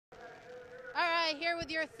Sunday here with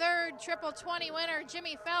your third Triple 20 winner,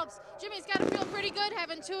 Jimmy Phelps. Jimmy's got to feel pretty good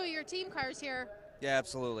having two of your team cars here. Yeah,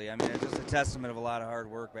 absolutely. I mean, it's just a testament of a lot of hard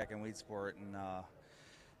work back in Weed Sport, and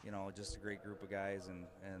you know, just a great group of guys,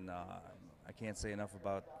 and I can't say enough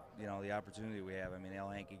about the opportunity we have. I mean, Al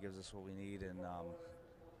Hankey gives us what we need, and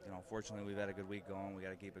fortunately we've had a good week going. We got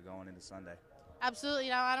to keep it going into Sunday. Absolutely.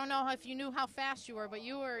 Now, I don't know if you knew how fast you were, but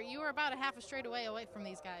you were about a half a straightaway away from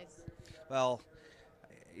these guys. Well,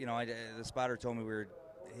 the spotter told me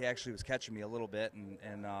he actually was catching me a little bit,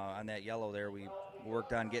 and on that yellow there, we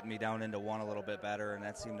worked on getting me down into one a little bit better, and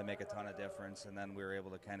that seemed to make a ton of difference. And then we were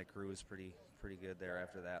able to kind of cruise pretty good there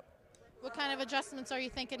after that. What kind of adjustments are you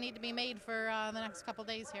thinking need to be made for the next couple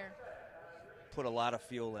days here? Put a lot of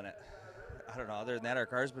fuel in it. I don't know. Other than that, our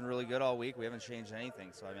car's been really good all week. We haven't changed anything,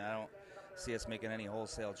 so I mean, I don't see us making any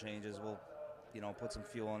wholesale changes. We'll, put some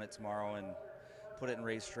fuel in it tomorrow and put it in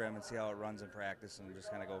race trim and see how it runs in practice, and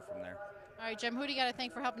just kind of go from there. All right, Jim, who do you got to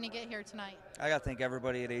thank for helping you get here tonight? I got to thank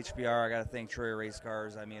everybody at HBR. I got to thank Troy Race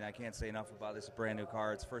Cars. I mean, I can't say enough about this brand new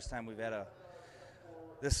car. It's the first time we've had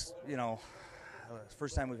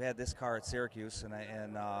first time we've had this car at Syracuse, and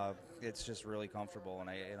it's just really comfortable. And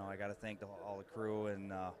I got to thank all the crew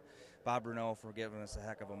and Bob Bruneau for giving us a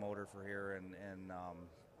heck of a motor for here, and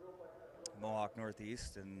Mohawk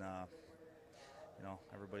Northeast, and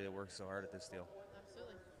everybody that works so hard at this deal.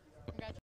 Absolutely. Congratulations.